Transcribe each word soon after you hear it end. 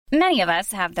Many of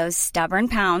us have those stubborn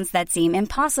pounds that seem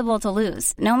impossible to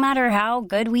lose, no matter how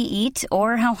good we eat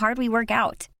or how hard we work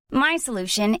out. My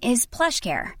solution is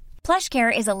PlushCare.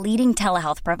 PlushCare is a leading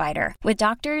telehealth provider with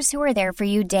doctors who are there for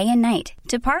you day and night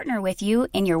to partner with you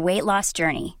in your weight loss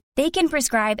journey. They can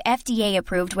prescribe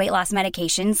FDA-approved weight loss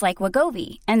medications like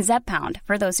Wegovy and Zepbound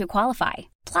for those who qualify.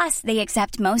 Plus, they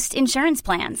accept most insurance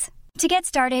plans. To get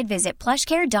started, visit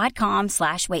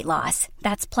plushcare.com/weightloss.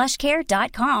 That's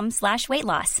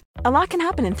plushcare.com/weightloss. A lot can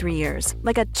happen in 3 years,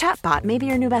 like a chatbot may be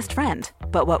your new best friend.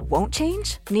 But what won't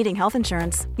change? Needing health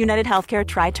insurance. United Healthcare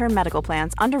Tri-Term Medical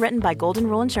Plans, underwritten by Golden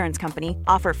Rule Insurance Company,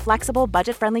 offer flexible,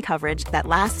 budget-friendly coverage that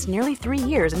lasts nearly 3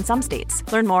 years in some states.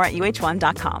 Learn more at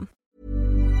uh1.com.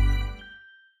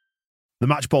 The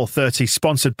Matchball 30,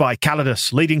 sponsored by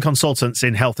Calidus, leading consultants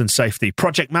in health and safety,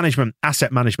 project management,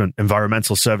 asset management,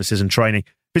 environmental services and training.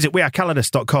 Visit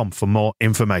wearecalidus.com for more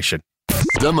information.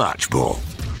 The Matchball.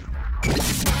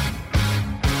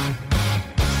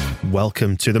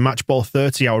 Welcome to the Matchball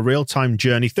 30, our real-time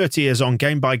journey, 30 years on,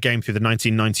 game by game through the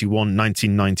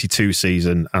 1991-1992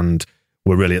 season, and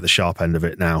we're really at the sharp end of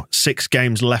it now. 6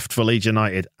 games left for Leeds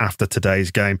United after today's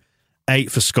game,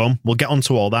 8 for Scum. We'll get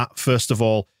onto all that. First of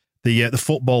all, the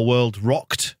football world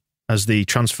rocked as the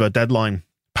transfer deadline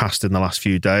passed in the last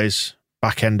few days,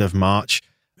 back end of March.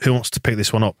 Who wants to pick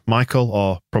this one up? Michael,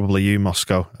 or probably you,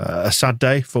 Moscow? A sad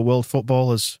day for world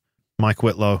football as Mike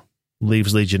Whitlow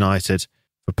leaves Leeds United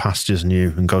for pastures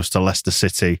new and goes to Leicester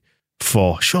City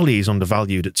for, surely he's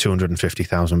undervalued at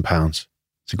 £250,000.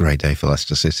 It's a great day for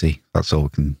Leicester City. That's all we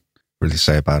can really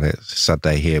say about it. It's a sad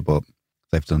day here, but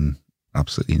they've done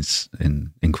absolutely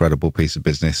an incredible piece of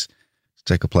business.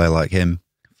 Take a player like him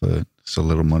for so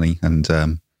little money, and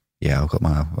I've got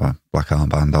my black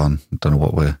armband on. I don't know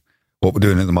what we're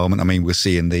doing at the moment. I mean, we're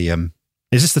seeing the.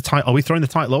 Is this the title? Are we throwing the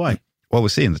title away? Well, we're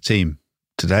seeing the team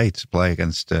today to play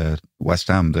against West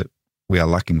Ham that we are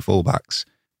lacking fullbacks.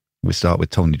 We start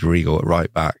with Tony Dorigo at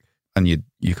right back, and you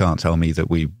can't tell me that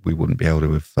we wouldn't be able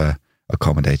to have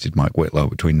accommodated Mike Whitlow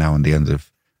between now and the end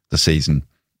of the season.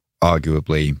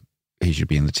 Arguably, he should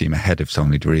be in the team ahead of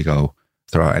Tony Dorigo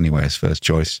throughout anyway as first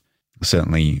choice.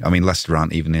 Certainly, I mean, Leicester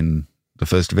aren't even in the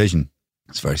first division.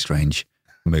 It's a very strange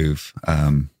move.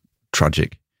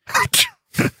 Tragic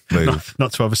move.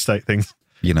 Not to overstate things.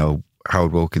 You know,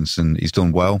 Howard Wilkinson, he's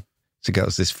done well to get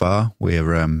us this far. We're,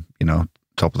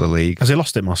 top of the league. Has he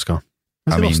lost it, Moscow?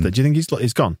 Has he lost it? Do you think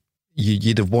he's gone?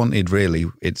 You'd have wanted, really,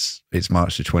 it's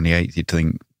March the 28th. You'd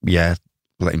think, yeah,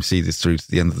 let him see this through to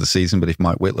the end of the season. But if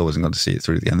Mike Whitlow wasn't going to see it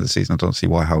through to the end of the season, I don't see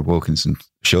why Howard Wilkinson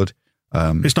should.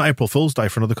 It's not April Fool's Day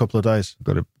for another couple of days.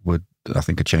 I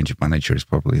think a change of manager is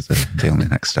probably the only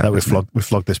next step. We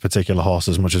flogged this particular horse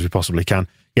as much as we possibly can.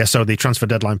 Yeah, so the transfer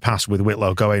deadline passed with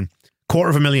Whitlow going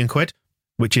 £250,000,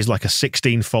 which is like a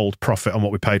 16-fold profit on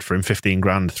what we paid for him, 15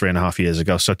 grand 3.5 years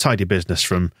ago. So tidy business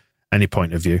from any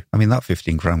point of view. I mean, that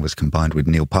 15 grand was combined with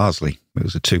Neil Parsley. It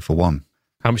was a 2-for-1.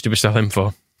 How much did we sell him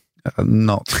for?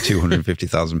 Not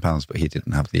 £250,000, but he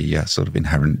didn't have the sort of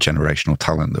inherent generational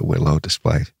talent that Whitlow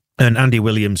displayed. And Andy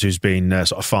Williams, who's been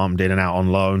sort of farmed in and out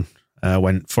on loan,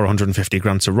 went for 150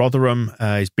 grand to Rotherham.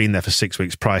 He's been there for 6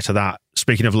 weeks prior to that.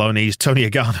 Speaking of loanees, Tony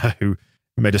Agana, who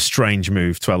made a strange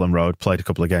move to Ellen Road, played a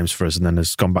couple of games for us and then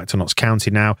has gone back to Notts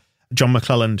County now. John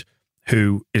McClelland,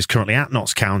 who is currently at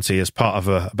Notts County as part of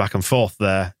a back and forth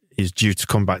there, is due to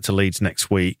come back to Leeds next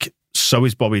week. So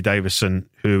is Bobby Davison,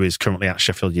 who is currently at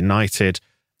Sheffield United.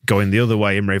 Going the other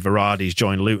way, Imre Varadi's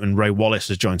joined Luton. Ray Wallace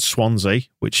has joined Swansea,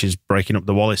 which is breaking up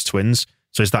the Wallace twins.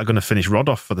 So is that going to finish Rod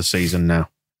off for the season now?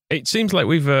 It seems like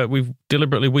we've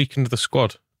deliberately weakened the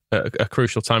squad at a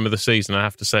crucial time of the season. I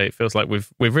have to say, it feels like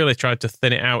we've really tried to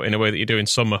thin it out in a way that you do in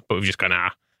summer, but we've just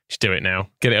gone, just do it now.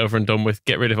 Get it over and done with.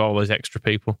 Get rid of all those extra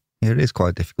people. Yeah, it is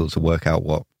quite difficult to work out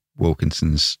what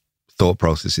Wilkinson's thought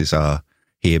processes are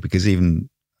here, because even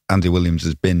Andy Williams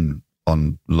has been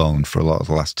on loan for a lot of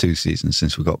the last 2 seasons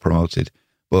since we got promoted,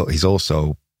 but he's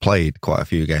also played quite a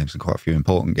few games and quite a few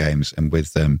important games, and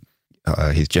with them,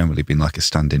 he's generally been like a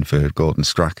stand-in for Gordon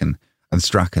Strachan, and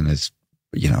Strachan has,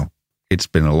 it's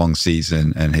been a long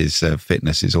season, and his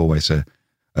fitness is always a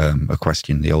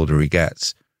question the older he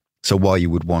gets. So while you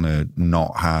would want to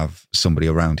not have somebody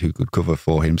around who could cover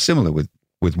for him, similar with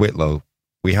Whitlow,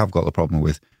 we have got the problem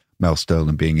with Mel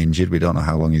Sterling being injured. We don't know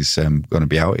how long he's going to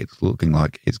be out. It's looking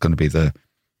like it's going to be the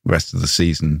rest of the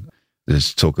season.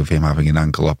 There's talk of him having an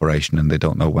ankle operation, and they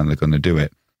don't know when they're going to do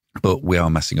it. But we are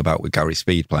messing about with Gary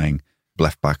Speed playing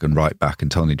left back and right back,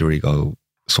 and Tony Dorigo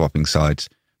swapping sides.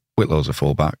 Whitlow's a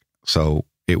fullback, so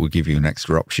it would give you an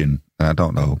extra option. And I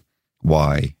don't know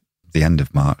why the end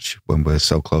of March, when we're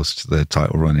so close to the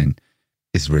title running,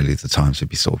 is really the time to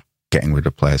be sort of getting rid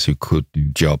of players who could do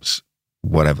jobs,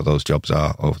 whatever those jobs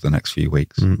are, over the next few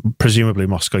weeks. Presumably,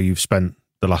 Moscow, you've spent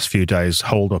the last few days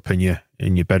holed up in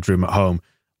your bedroom at home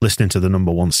listening to the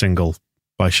number one single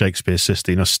by Shakespeare's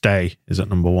sister. Stay is at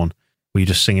number one. Were you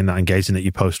just singing that and gazing at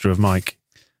your poster of Mike?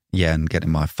 Yeah, and getting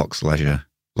my Fox Leisure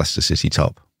Leicester City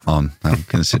top on. I'm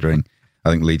considering. I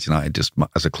think Leeds United, just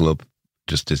as a club,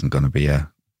 just isn't going to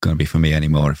be for me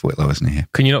anymore if Whitlow isn't here.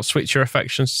 Can you not switch your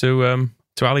affections to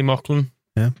Ali Mauchline?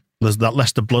 Yeah, there's that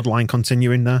Leicester bloodline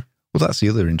continuing there. Well, that's the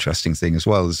other interesting thing as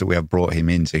well, is that we have brought him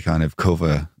in to kind of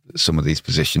cover some of these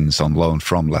positions on loan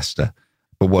from Leicester.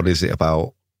 But what is it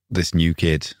about this new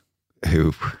kid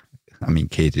who,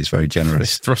 kid is very generous.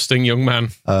 This thrusting young man.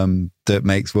 That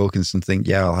makes Wilkinson think,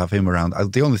 yeah, I'll have him around.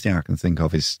 The only thing I can think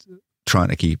of is trying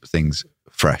to keep things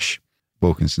fresh.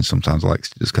 Wilkinson sometimes likes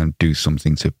to just kind of do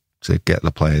something to get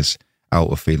the players out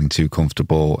of feeling too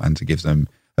comfortable and to give them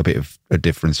a bit of a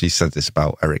difference. He said this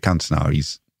about Eric Cantona.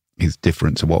 He's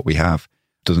different to what we have.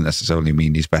 Doesn't necessarily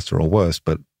mean he's better or worse,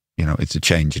 but it's a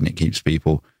change, and it keeps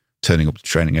people turning up to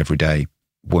training every day,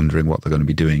 wondering what they're going to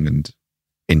be doing and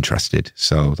interested.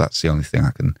 So that's the only thing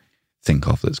I can think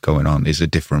of that's going on, is a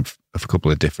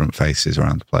couple of different faces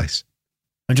around the place.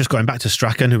 And just going back to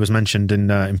Strachan, who was mentioned in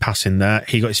passing there,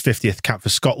 he got his 50th cap for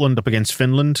Scotland up against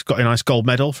Finland, got a nice gold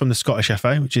medal from the Scottish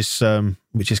FA, which is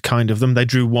kind of them. They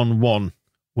drew 1-1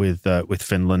 with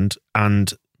Finland. And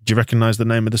do you recognise the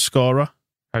name of the scorer?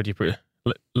 How do you put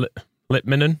it?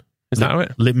 Lipmanen? Is that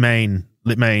it? Lipmanen.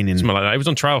 Something like that. He was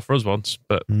on trial for us once,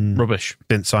 but rubbish.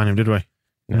 Didn't sign him, did we?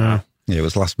 No. Yeah, it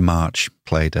was last March,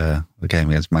 played the game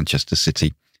against Manchester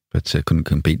City, but couldn't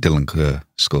compete. Dylan Kerr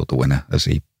scored the winner, as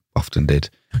he often did.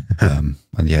 And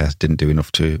didn't do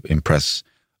enough to impress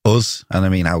us.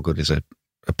 And how good is a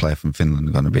player from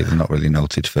Finland going to be? They're not really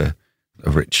noted for a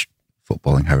rich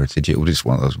footballing heritage. It was just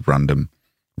one of those random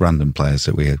players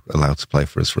that we had allowed to play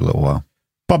for us for a little while.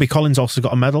 Bobby Collins also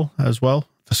got a medal as well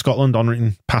for Scotland,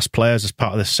 honouring past players as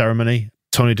part of this ceremony.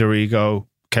 Tony Dorigo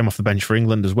came off the bench for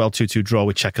England as well, 2-2 draw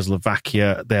with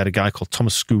Czechoslovakia. They had a guy called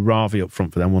Thomas Skuravi up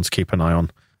front for them, one to keep an eye on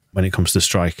when it comes to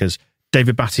strikers.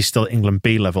 David Batty's still at England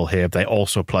B level here. They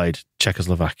also played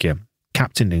Czechoslovakia.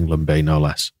 Captained England B, no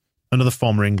less. Another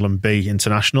former England B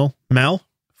international, Mel.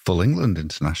 Full England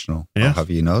international. Yes. I'll have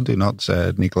you know, do not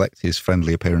neglect his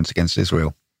friendly appearance against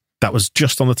Israel. That was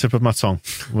just on the tip of my tongue,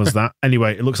 was that.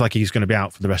 Anyway, it looks like he's going to be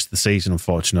out for the rest of the season,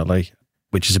 unfortunately,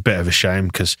 which is a bit of a shame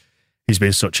because he's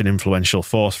been such an influential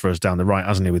force for us down the right,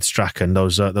 hasn't he, with Strachan?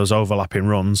 Those overlapping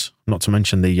runs, not to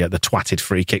mention the twatted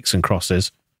free kicks and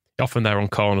crosses. Often they're on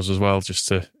corners as well,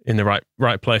 just in the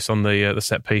right place on the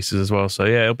set pieces as well. So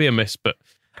yeah, it'll be a miss. But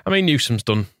Newsom's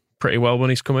done pretty well when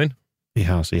he's come in. He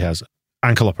has.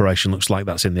 Ankle operation looks like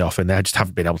that's in the offing. They just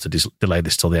haven't been able to delay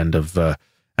this till the end of the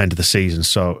season.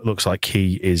 So it looks like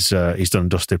he's done and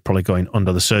dusted, probably going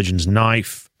under the surgeon's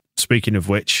knife. Speaking of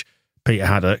which, Peter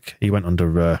Haddock, he went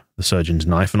under the surgeon's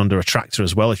knife and under a tractor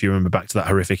as well. If you remember back to that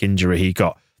horrific injury he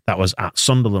got, that was at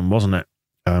Sunderland, wasn't it?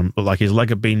 Looked like his leg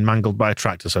had been mangled by a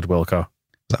tractor, said Wilco.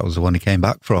 That was the one he came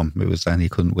back from. It was then he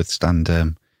couldn't withstand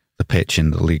the pitch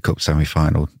in the League Cup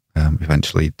semi-final.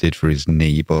 Eventually did for his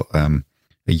knee, but a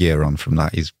year on from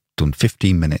that, he's done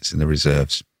 15 minutes in the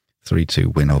reserves,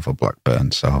 3-2 win over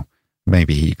Blackburn. So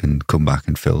maybe he can come back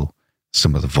and fill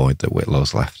some of the void that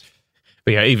Whitlow's left.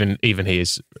 But yeah, even he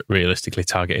is realistically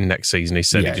targeting next season. He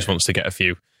said he just wants to get a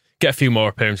few more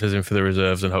appearances in for the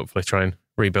reserves and hopefully try and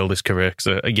rebuild his career,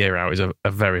 because a year out is a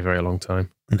very, very long time.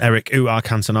 And Eric Uar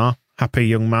Cantona, happy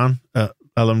young man at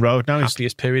Ellen Road now.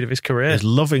 Happiest period of his career. He's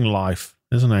loving life,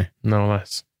 isn't he? No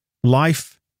less.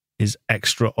 Life is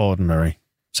extraordinary,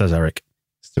 says Eric.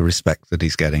 It's the respect that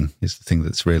he's getting is the thing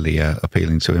that's really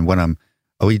appealing to him. When have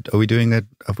we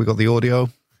got the audio?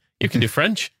 You can do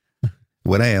French.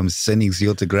 When I am sending the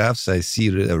autographs, I see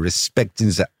the respect in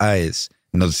the eyes,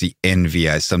 not the envy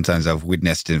I sometimes have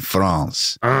witnessed in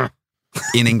France.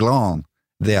 In England,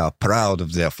 they are proud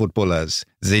of their footballers.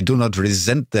 They do not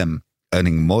resent them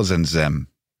earning more than them.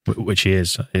 Which he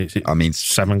is.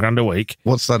 $7,000 a week.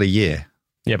 What's that a year?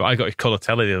 Yeah, but I got his colour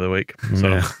telly the other week. So.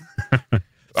 Yeah.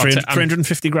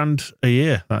 350 grand a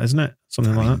year, that, isn't it?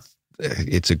 Something like that.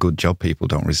 It's a good job. People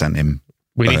don't resent him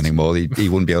earning more. He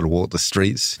wouldn't be able to walk the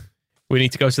streets. We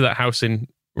need to go to that house in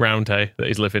Roundhay that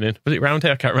he's living in. Was it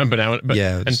Roundhay? I can't remember now. But,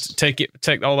 yeah. And take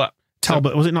all that.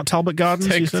 Talbot, was it not Talbot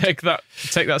Gardens? Take that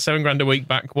 $7,000 a week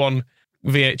back, one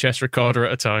VHS recorder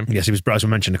at a time. Yes, he was, as we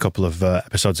mentioned a couple of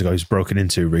episodes ago, he was broken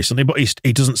into recently, but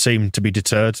he doesn't seem to be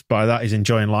deterred by that. He's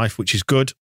enjoying life, which is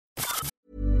good.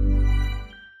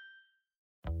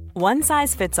 One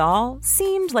size fits all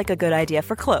seemed like a good idea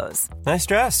for clothes. Nice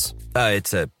dress.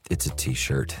 It's a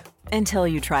T-shirt. Until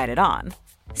you tried it on.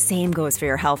 Same goes for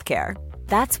your healthcare.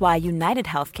 That's why United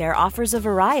Healthcare offers a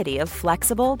variety of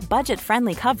flexible,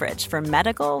 budget-friendly coverage for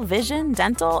medical, vision,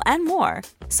 dental, and more.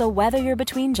 So whether you're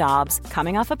between jobs,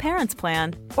 coming off a parent's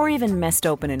plan, or even missed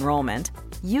open enrollment,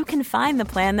 you can find the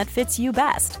plan that fits you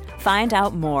best. Find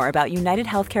out more about United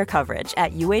Healthcare coverage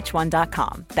at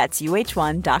uh1.com. That's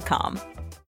uh1.com.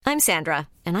 I'm Sandra,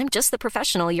 and I'm just the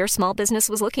professional your small business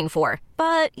was looking for.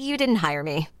 But you didn't hire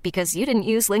me because you didn't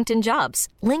use LinkedIn Jobs.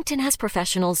 LinkedIn has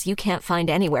professionals you can't find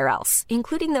anywhere else,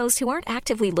 including those who aren't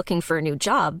actively looking for a new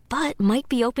job, but might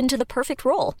be open to the perfect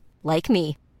role, like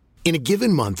me. In a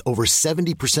given month, over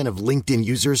 70% of LinkedIn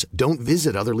users don't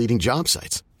visit other leading job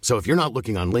sites. So if you're not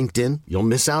looking on LinkedIn, you'll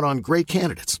miss out on great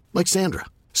candidates like Sandra.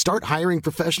 Start hiring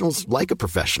professionals like a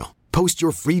professional. Post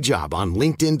your free job on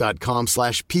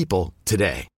linkedin.com/people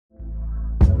today.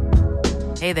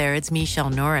 Hey there, it's Michelle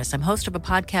Norris. I'm host of a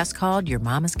podcast called Your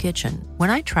Mama's Kitchen.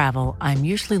 When I travel, I'm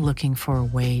usually looking for a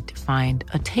way to find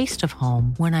a taste of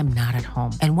home when I'm not at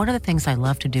home. And one of the things I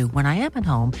love to do when I am at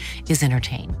home is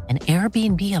entertain. And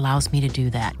Airbnb allows me to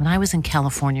do that. When I was in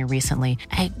California recently,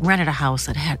 I rented a house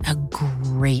that had a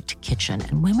great kitchen.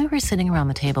 And when we were sitting around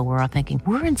the table, we're all thinking,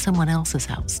 we're in someone else's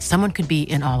house. Someone could be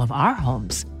in all of our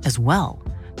homes as well.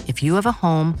 If you have a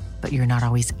home, but you're not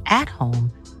always at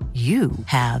home, you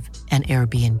have an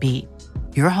Airbnb.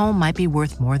 Your home might be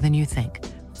worth more than you think.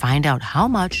 Find out how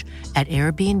much at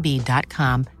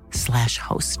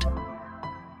airbnb.com/host.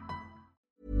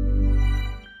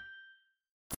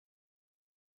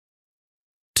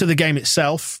 To the game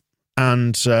itself,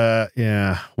 and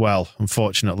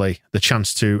unfortunately, the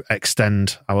chance to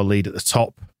extend our lead at the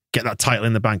top, get that title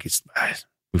in the bank.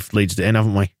 We've Leeds it in,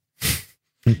 haven't we?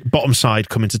 Bottom side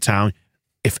coming to town.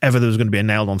 If ever there was going to be a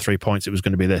nailed on 3 points, it was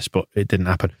going to be this, but it didn't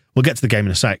happen. We'll get to the game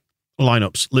in a sec.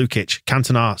 Lineups: Lukic,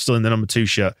 Cantona still in the number 2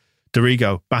 shirt,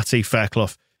 Dorigo, Batty,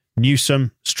 Fairclough,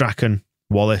 Newsom, Strachan,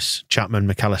 Wallace, Chapman,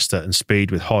 McAllister, and Speed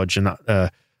with Hodge and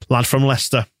that lad from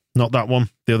Leicester, not that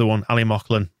one, the other one, Ali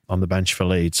Moughlan on the bench for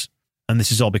Leeds. And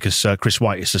this is all because Chris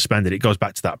White is suspended. It goes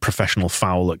back to that professional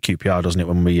foul at QPR, doesn't it,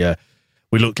 when we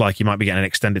looked like he might be getting an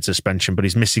extended suspension, but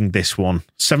he's missing this one.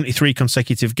 73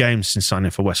 consecutive games since signing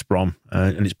for West Brom,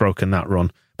 and it's broken that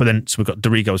run. But then, so we've got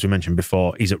Dorigo, as we mentioned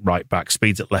before. He's at right back.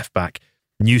 Speed's at left back.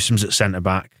 Newsom's at centre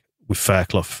back with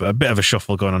Fairclough. A bit of a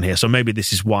shuffle going on here. So maybe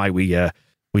this is why we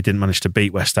didn't manage to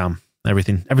beat West Ham.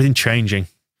 Everything changing.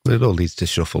 Well, it all leads to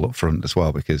shuffle up front as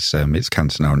well, because it's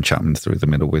Cantona and Chapman through the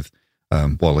middle with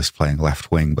Wallace playing left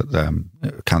wing, but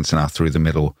Cantona through the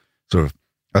middle sort of.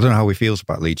 I don't know how he feels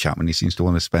about Lee Chapman. He seems to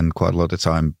want to spend quite a lot of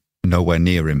time nowhere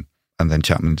near him, and then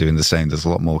Chapman doing the same. There's a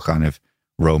lot more kind of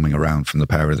roaming around from the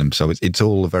pair of them. So it's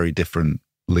all a very different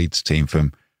Leeds team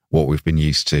from what we've been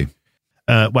used to.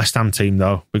 West Ham team,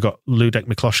 though. We've got Ludek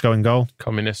Mikloško in goal.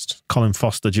 Communist. Colin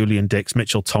Foster, Julian Dix,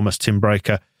 Mitchell Thomas, Tim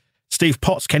Breaker, Steve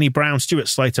Potts, Kenny Brown, Stuart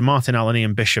Slater, Martin Allen,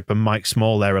 Ian Bishop, and Mike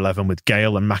Small, their 11, with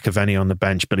Gale and McAvenny on the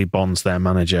bench, Billy Bonds, their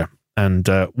manager. And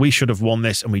we should have won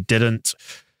this, and we didn't.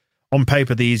 On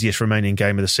paper, the easiest remaining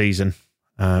game of the season,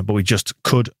 but we just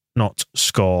could not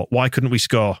score. Why couldn't we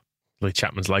score? Lee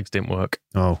Chapman's legs didn't work.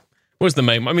 Oh, was the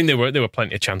main. I mean, there were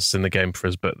plenty of chances in the game for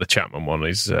us, but the Chapman one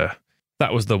is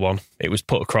that was the one. It was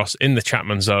put across in the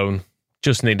Chapman zone.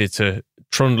 Just needed to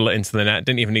trundle it into the net.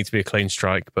 Didn't even need to be a clean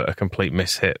strike, but a complete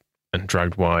miss hit and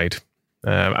dragged wide.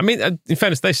 I mean, in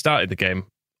fairness, they started the game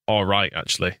all right.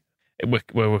 Actually, we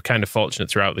were kind of fortunate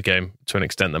throughout the game to an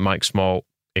extent that Mike Small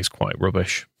is quite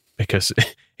rubbish, because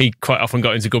he quite often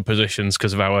got into good positions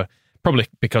because of our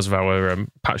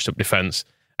patched up defence,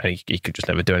 and he could just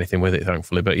never do anything with it,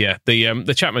 thankfully. But yeah,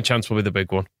 the Chapman chance will be the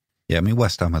big one. Yeah, I mean,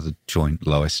 West Ham are the joint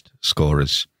lowest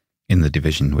scorers in the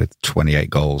division with 28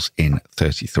 goals in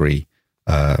 33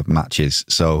 matches.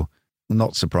 So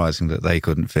not surprising that they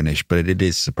couldn't finish, but it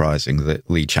is surprising that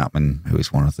Lee Chapman, who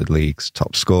is one of the league's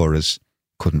top scorers,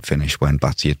 couldn't finish when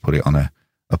Batty had put it on a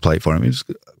plate for him. It was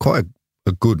quite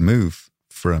a good move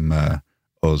from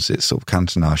us. It's sort of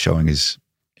Cantona showing his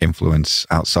influence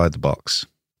outside the box.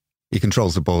 He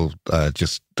controls the ball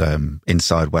just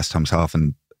inside West Ham's half,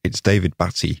 and it's David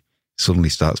Batty suddenly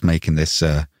starts making this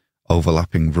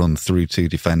overlapping run through 2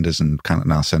 defenders, and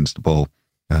Cantona sends the ball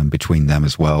between them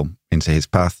as well into his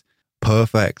path.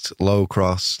 Perfect low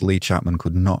cross. Lee Chapman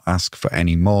could not ask for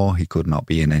any more. He could not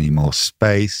be in any more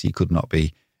space. He could not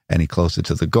be any closer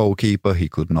to the goalkeeper. He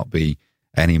could not be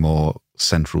any more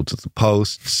central to the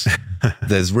posts.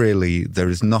 There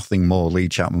is nothing more Lee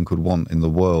Chapman could want in the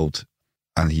world,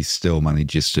 and he still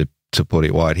manages to put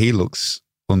it wide. He looks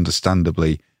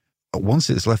understandably, once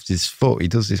it's left his foot, he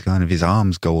does this kind of, his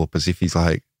arms go up as if he's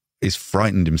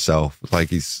frightened himself, like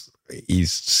he's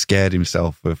he's scared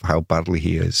himself of how badly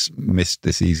he has missed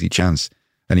this easy chance.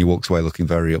 And he walks away looking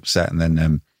very upset. And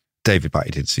then David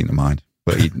Batty did seem to mind,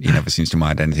 but he never seems to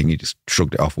mind anything. He just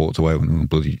shrugged it off, walked away, and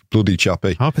bloody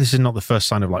choppy. I hope this is not the first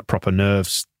sign of like proper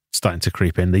nerves starting to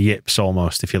creep in, the yips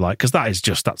almost, if you like, because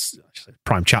that's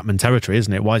prime Chapman territory,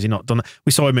 isn't it? Why has he not done that?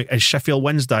 We saw him at Sheffield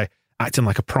Wednesday acting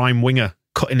like a prime winger,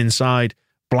 cutting inside,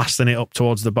 blasting it up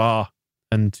towards the bar,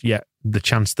 and yet the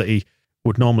chance that he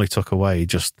would normally tuck away, he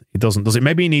doesn't, does it?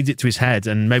 Maybe he needs it to his head,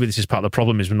 and maybe this is part of the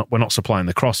problem, is we're not supplying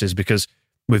the crosses, because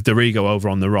with Dorigo over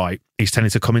on the right, he's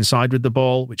tending to come inside with the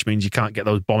ball, which means you can't get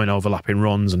those bombing overlapping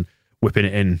runs and whipping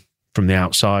it in from the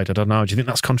outside. I don't know. Do you think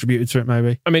that's contributed to it,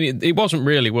 maybe? I mean, it wasn't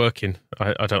really working,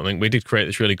 I don't think. We did create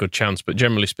this really good chance, but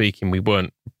generally speaking, we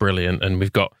weren't brilliant, and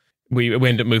we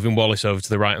ended up moving Wallace over to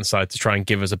the right-hand side to try and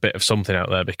give us a bit of something out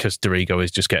there, because Dorigo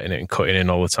is just getting it and cutting in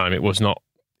all the time. It was not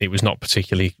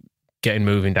particularly getting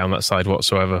moving down that side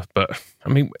whatsoever. But, I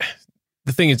mean,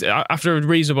 the thing is, after a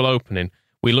reasonable opening,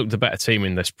 we looked the better team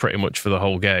in this pretty much for the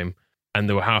whole game, and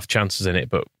there were half chances in it,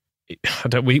 but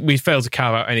we failed to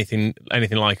carve out anything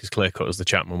like as clear-cut as the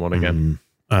Chapman one again.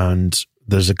 And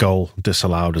there's a goal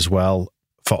disallowed as well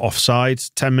for offside.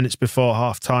 10 minutes before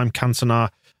half-time, Cantona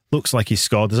looks like he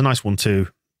scored. There's a nice 1-2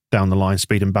 down the line.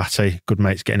 Speed and Batty, good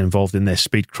mates getting involved in this.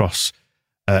 Speed crosses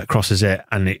it,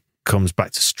 and it comes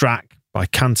back to Strack by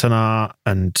Cantona,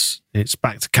 and it's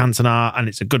back to Cantona, and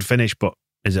it's a good finish, but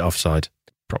is it offside?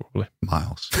 Probably.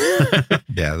 Miles.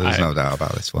 Yeah, there's no doubt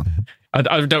about this one. I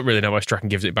don't really know why Strachan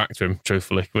gives it back to him,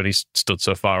 truthfully, when he's stood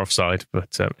so far offside.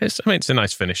 But it's a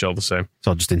nice finish all the same. It's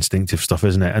all just instinctive stuff,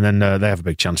 isn't it? And then they have a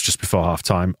big chance just before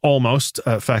half-time. Almost.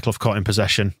 Fairclough caught in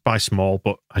possession by Small,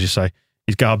 but as you say,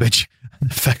 he's garbage.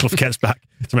 Fairclough gets back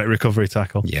to make a recovery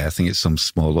tackle. Yeah, I think it's some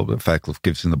small up that Fairclough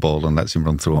gives him the ball and lets him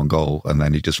run through on goal, and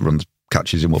then he just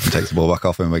catches him up and takes the ball back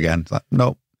off him again. It's like,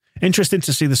 no. Interesting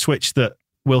to see the switch that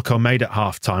Wilco made at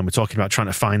half-time. We're talking about trying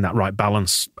to find that right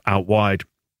balance out wide.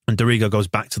 And Dorigo goes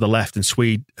back to the left, and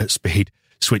Speed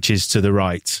switches to the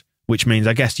right, which means,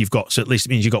 I guess, so at least it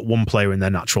means you've got one player in their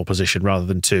natural position rather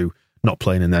than two not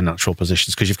playing in their natural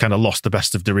positions, because you've kind of lost the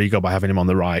best of Dorigo by having him on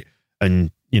the right,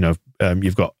 and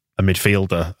you've got a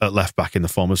midfielder at left back in the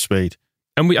form of Speed.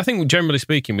 And I think, generally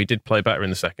speaking, we did play better in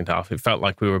the second half. It felt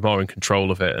like we were more in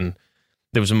control of it, and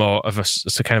there was more of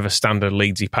a kind of a standard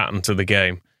Leedsy pattern to the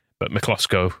game. But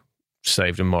McCloskey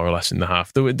saved him more or less in the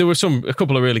half. There were a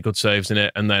couple of really good saves in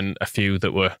it, and then a few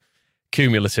that were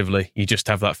cumulatively, you just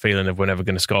have that feeling of we're never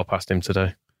going to score past him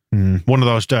today. One of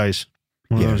those days.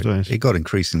 It got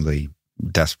increasingly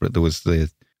desperate. There was the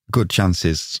good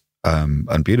chances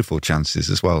and beautiful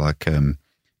chances as well, like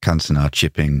Cantona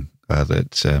chipping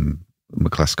that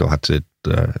McCloskey had to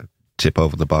tip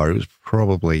over the bar. It was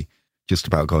probably just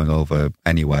about going over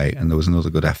anyway, and there was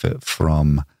another good effort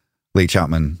from Lee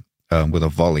Chapman with a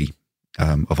volley,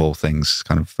 of all things.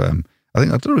 I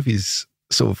don't know if he's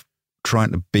sort of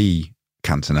trying to be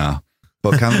Cantona,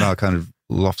 but Cantona kind of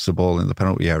lofts the ball in the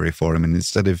penalty area for him, and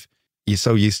instead of, you're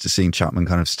so used to seeing Chapman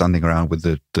kind of standing around with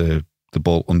the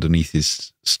ball underneath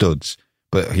his studs,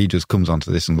 but he just comes onto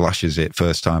this and lashes it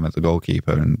first time at the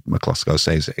goalkeeper, and McCloskey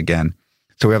saves it again.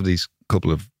 So we have these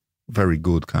couple of very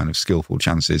good kind of skillful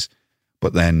chances,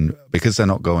 but then because they're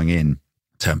not going in,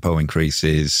 tempo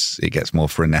increases, it gets more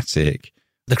frenetic.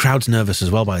 The crowd's nervous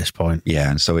as well by this point. Yeah,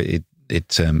 and so it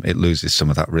loses some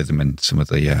of that rhythm, and some of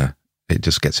the it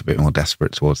just gets a bit more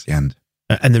desperate towards the end.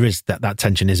 And there is that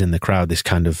tension is in the crowd. This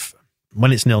kind of,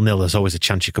 when it's 0-0, there's always a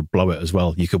chance you could blow it as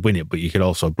well. You could win it, but you could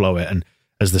also blow it. And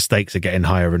as the stakes are getting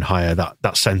higher and higher,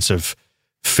 that sense of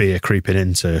fear creeping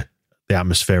into the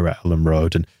atmosphere at Ellen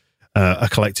Road, and a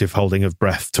collective holding of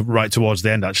breath right towards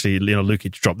the end. Actually,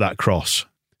 Lukic dropped that cross.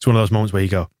 It's one of those moments where you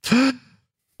go,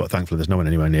 but thankfully there's no one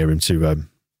anywhere near him to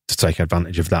take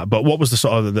advantage of that. But what was the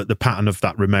sort of the pattern of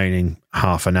that remaining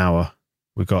half an hour?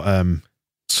 We've got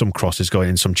some crosses going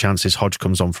in, some chances. Hodge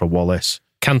comes on for Wallace.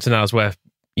 Cantona's where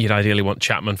you'd ideally want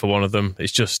Chapman for one of them.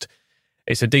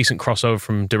 It's a decent crossover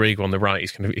from Dorigo on the right.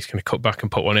 He's going to cut back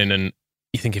and put one in, and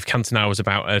you think if Cantona was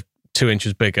about 2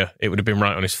 inches bigger, it would have been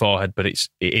right on his forehead, but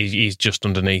he's just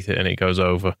underneath it and it goes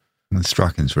over. And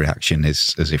Strachan's reaction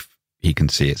is as if he can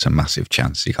see it's a massive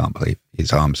chance. He can't believe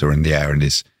his arms are in the air, and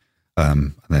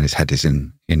and then his head is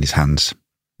in his hands.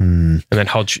 And then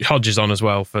Hodge is on as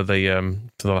well for the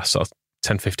last sort of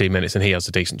 10-15 minutes, and he has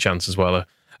a decent chance as well.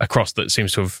 A cross that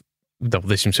seems to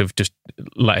have just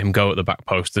let him go at the back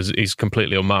post. He's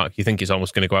completely unmarked. You think he's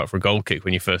almost going to go out for a goal kick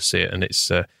when you first see it, and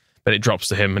but it drops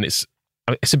to him, and it's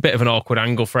a bit of an awkward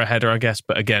angle for a header, I guess.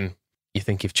 But again, you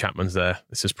think if Chapman's there,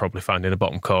 this is probably finding a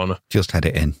bottom corner. Just head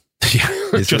it in.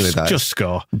 It's just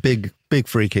score. Big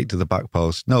free kick to the back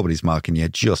post. Nobody's marking you.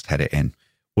 Just head it in.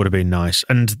 Would have been nice.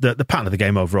 And the pattern of the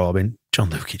game overall, I mean, John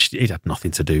Lukic, he'd had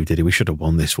nothing to do, did he? We should have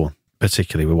won this one,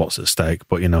 particularly with what's at stake.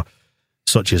 But,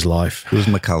 such is life. It was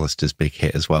McAllister's big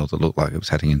hit as well that looked like it was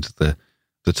heading into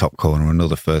the top corner.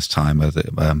 Another first-timer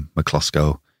that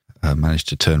McCloskey managed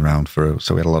to turn around for.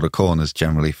 So we had a lot of corners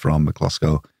generally from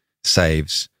McCloskey.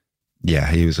 Saves.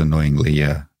 Yeah, he was annoyingly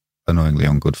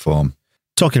on good form.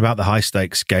 Talking about the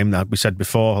high-stakes game that we said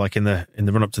before, like in the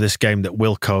run-up to this game, that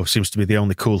Wilco seems to be the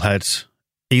only cool head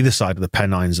either side of the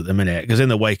Pennines at the minute, because in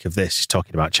the wake of this, he's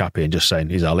talking about Chappie and just saying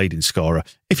he's our leading scorer.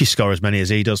 If you score as many as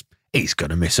he does, he's going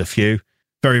to miss a few.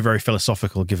 Very, very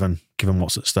philosophical given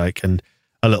what's at stake. And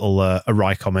a little a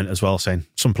wry comment as well, saying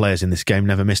some players in this game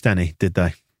never missed any, did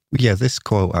they? Yeah, this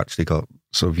quote actually got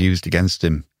sort of used against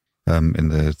him in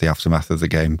the aftermath of the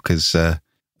game, because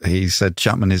he said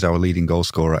Chapman is our leading goal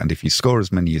scorer, and if you score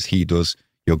as many as he does,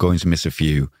 you're going to miss a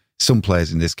few. Some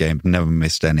players in this game never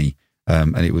missed any.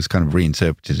 And it was kind of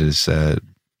reinterpreted as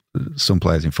some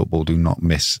players in football do not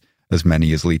miss as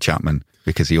many as Lee Chapman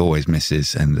because he always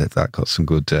misses, and that got some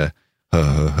good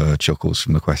her chuckles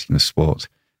from the Question of Sport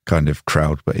kind of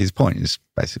crowd. But his point is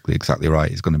basically exactly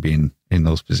right. He's going to be in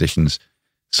those positions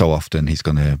so often. He's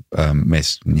going to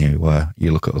miss. You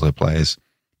look at other players.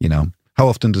 How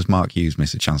often does Mark Hughes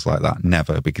miss a chance like that?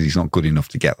 Never, because he's not good enough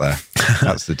to get there.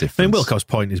 That's the difference. I mean, Wilco's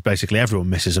point is basically everyone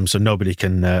misses them, so nobody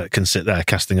can sit there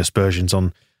casting aspersions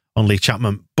on Lee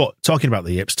Chapman. But talking about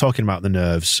the yips, talking about the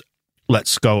nerves,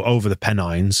 let's go over the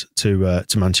Pennines to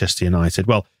Manchester United.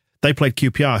 Well, they played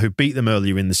QPR, who beat them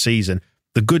earlier in the season.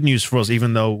 The good news for us,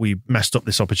 even though we messed up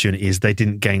this opportunity, is they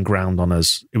didn't gain ground on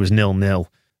us. It was 0-0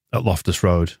 at Loftus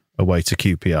Road away to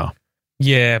QPR.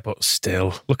 Yeah, but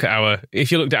still,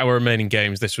 if you looked at our remaining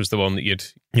games, this was the one that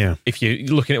if you're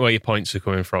looking at where your points are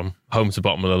coming from, home to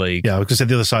bottom of the league. Yeah, because the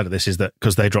other side of this is that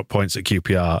because they dropped points at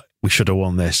QPR, we should have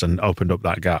won this and opened up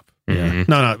that gap.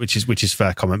 Mm-hmm. Yeah. No, which is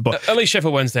fair comment. But at least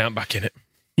Sheffield Wednesday aren't back in it.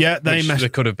 Yeah, they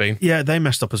could have been. Yeah, they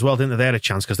messed up as well, didn't they? They had a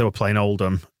chance because they were playing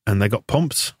Oldham and they got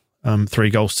pumped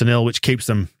 3-0, which keeps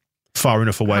them far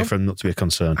enough away from not to be a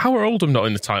concern. How are Oldham not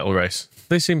in the title race?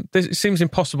 It seems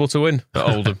impossible to win at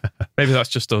Oldham. Maybe that's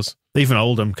just us. Even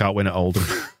Oldham can't win at Oldham.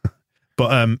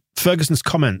 But Ferguson's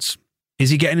comments, is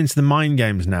he getting into the mind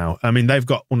games now? I mean, they've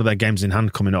got one of their games in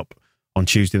hand coming up on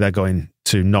Tuesday. They're going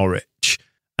to Norwich,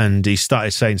 and he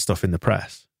started saying stuff in the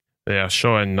press. They are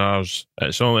showing nerves.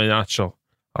 It's only natural.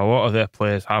 A lot of their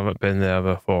players haven't been there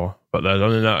before, but they're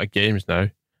running out of games now.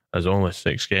 There's only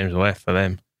 6 games left for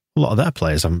them. A lot of their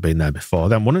players haven't been there before.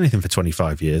 They haven't won anything for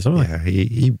 25 years, have they? Yeah,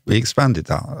 he expanded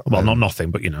that. Well, not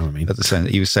nothing, but you know what I mean. At the same,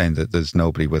 he was saying that there's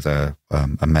nobody with a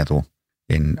medal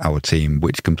in our team,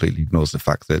 which completely ignores the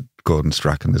fact that Gordon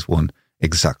Strachan has won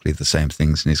exactly the same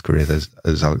things in his career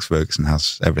as Alex Ferguson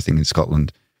has, everything in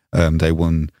Scotland. They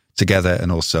won together,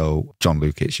 and also John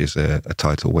Lukic is a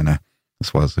title winner,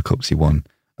 as well as the cups he won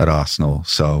at Arsenal.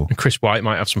 So and Chris White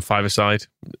might have some five-a-side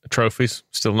trophies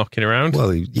still knocking around.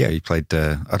 Well, he played.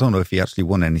 I don't know if he actually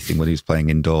won anything when he was playing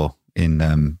indoor in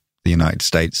the United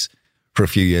States for a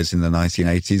few years in the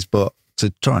 1980s. But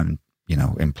to try and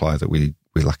imply that we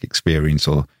lack experience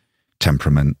or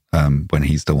temperament when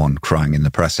he's the one crying in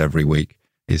the press every week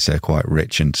is quite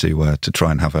rich. And to try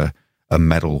and have a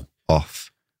medal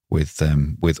off with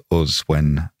us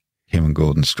when him and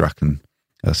Gordon Strachan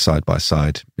are side by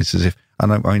side, it's as if. I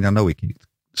know we keep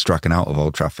Strachan out of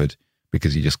Old Trafford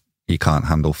because he can't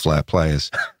handle flair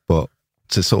players, but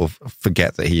to sort of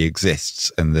forget that he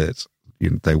exists and that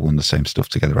they won the same stuff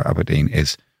together at Aberdeen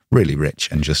is really rich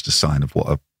and just a sign of what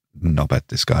a knobhead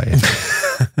this guy is.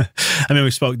 I mean, we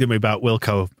spoke, didn't we, about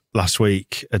Wilco last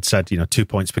week, had said, 2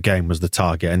 points per game was the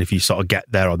target, and if you sort of get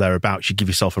there or thereabouts, you give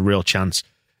yourself a real chance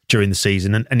during the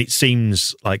season. And it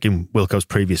seems like in Wilco's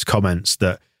previous comments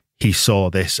that he saw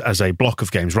this as a block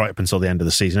of games right up until the end of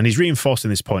the season. And he's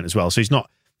reinforcing this point as well. So he's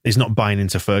not buying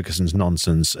into Ferguson's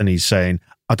nonsense. And he's saying,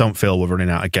 I don't feel we're running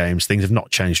out of games. Things have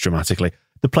not changed dramatically.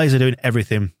 The players are doing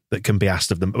everything that can be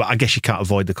asked of them. But I guess you can't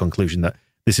avoid the conclusion that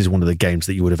this is one of the games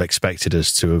that you would have expected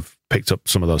us to have picked up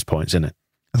some of those points in it.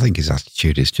 I think his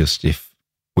attitude is just, if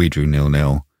we drew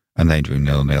 0-0 and they drew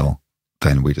 0-0,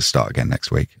 then we just start again next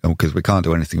week. Because we can't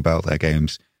do anything about their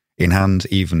games in hand.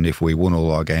 Even if we won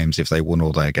all our games, if they won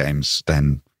all their games,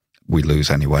 then we lose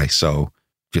anyway. So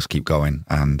just keep going.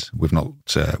 And we've not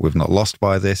lost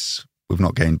by this. We've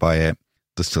not gained by it.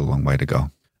 There's still a long way to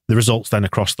go. The results then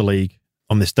across the league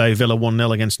on this day: Villa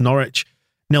 1-0 against Norwich,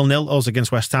 0-0 us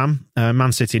against West Ham,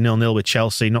 Man City 0-0 with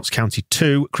Chelsea, Notts County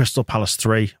 2, Crystal Palace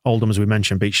 3, Oldham, as we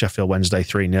mentioned, beat Sheffield Wednesday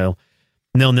 3-0,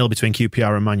 0-0 between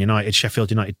QPR and Man United,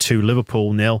 Sheffield United 2,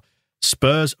 Liverpool 0,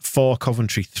 Spurs 4,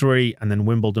 Coventry 3, and then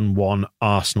Wimbledon 1,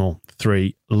 Arsenal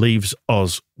 3 leaves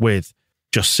us with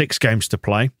just 6 games to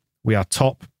play. We are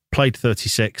top, played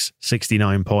 36,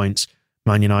 69 points.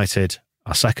 Man United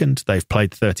are second. They've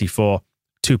played 34,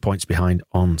 2 points behind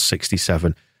on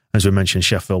 67. As we mentioned,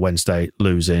 Sheffield Wednesday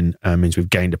losing means we've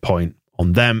gained a point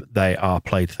on them. They are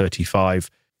played 35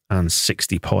 and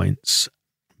 60 points.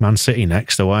 Man City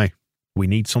next away. We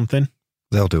need something.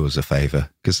 They'll do us a favour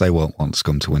because they won't want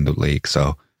Scum to win the league.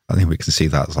 So I think we can see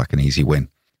that as like an easy win.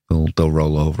 They'll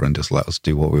roll over and just let us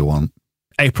do what we want.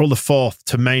 April the 4th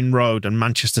to Main Road and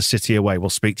Manchester City away. We'll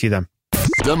speak to you then.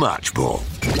 The Match Ball.